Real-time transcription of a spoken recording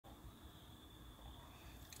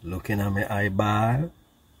looking at my eyeball.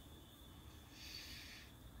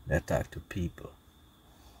 I talk to people.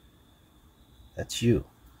 That's you.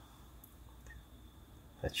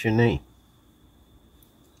 That's your name.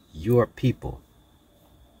 You are people.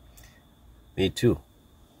 Me too.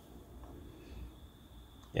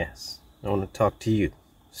 Yes, I want to talk to you.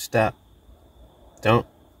 Stop. Don't.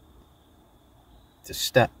 Just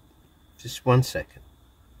stop. Just 1 second.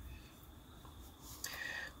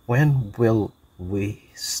 When will we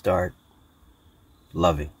start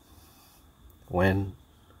loving? When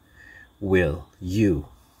will you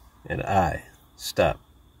and I stop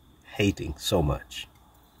hating so much?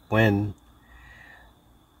 When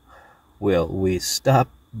will we stop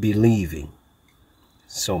believing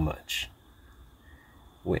so much?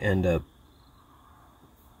 We end up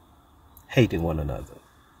hating one another.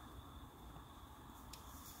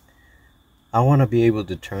 I want to be able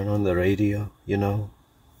to turn on the radio,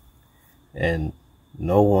 and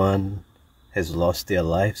no one has lost their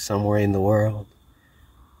life somewhere in the world.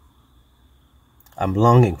 I'm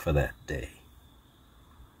longing for that day.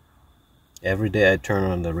 Every day I turn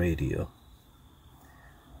on the radio,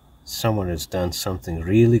 someone has done something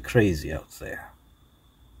really crazy out there.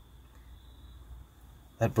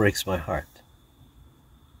 That breaks my heart.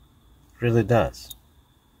 It really does.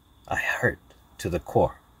 I hurt to the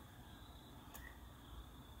core.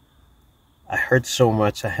 I hurt so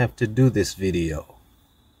much I have to do this video.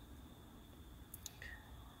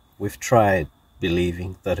 We've tried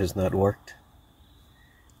believing, that has not worked.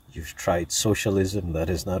 You've tried socialism, that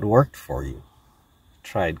has not worked for you.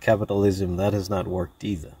 Tried capitalism, that has not worked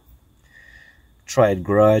either. Tried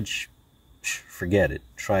grudge, forget it.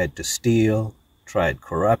 Tried to steal, tried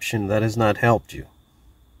corruption, that has not helped you.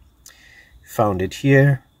 Found it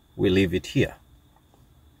here, we leave it here.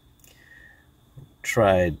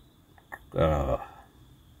 Tried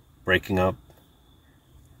breaking up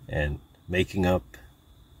and making up,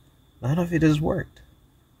 none of it has worked.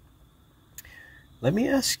 Let me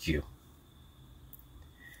ask you,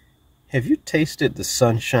 have you tasted the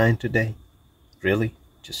sunshine today? Really?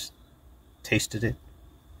 Just tasted it?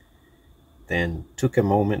 Then took a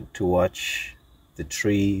moment to watch the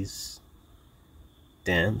trees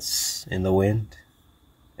dance in the wind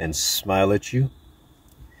and smile at you?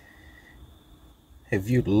 Have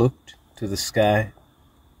you looked to the sky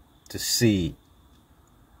to see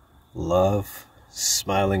love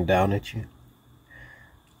smiling down at you?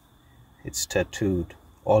 It's tattooed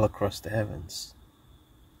all across the heavens.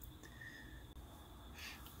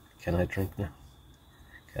 Can I drink now?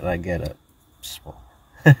 Can I get a small?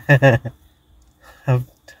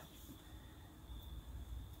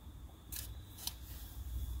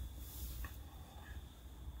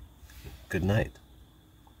 Good night.